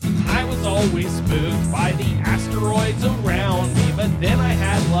I was always spooked by the asteroids around me, but then I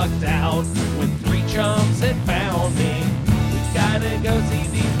had lucked out when 3 chums had found me. We gotta go see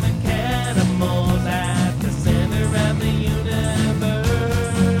these mechanicals at the center of the universe.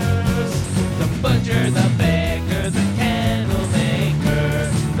 The butcher, the baker, the candle maker.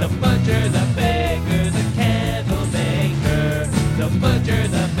 The butcher, the baker, the candle maker. The butcher,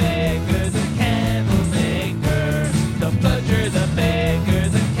 the baker, the candle maker. The butcher, the baker,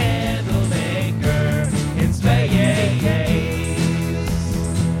 the candle maker. In space.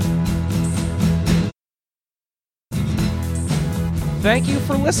 Thank you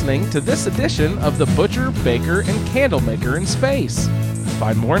for listening to this edition of The Butcher, Baker, and Candlemaker in Space.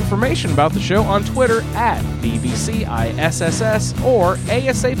 Find more information about the show on Twitter at BBCISSS or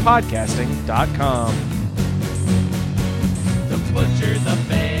asapodcasting.com. The butcher, the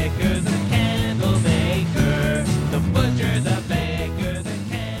baker.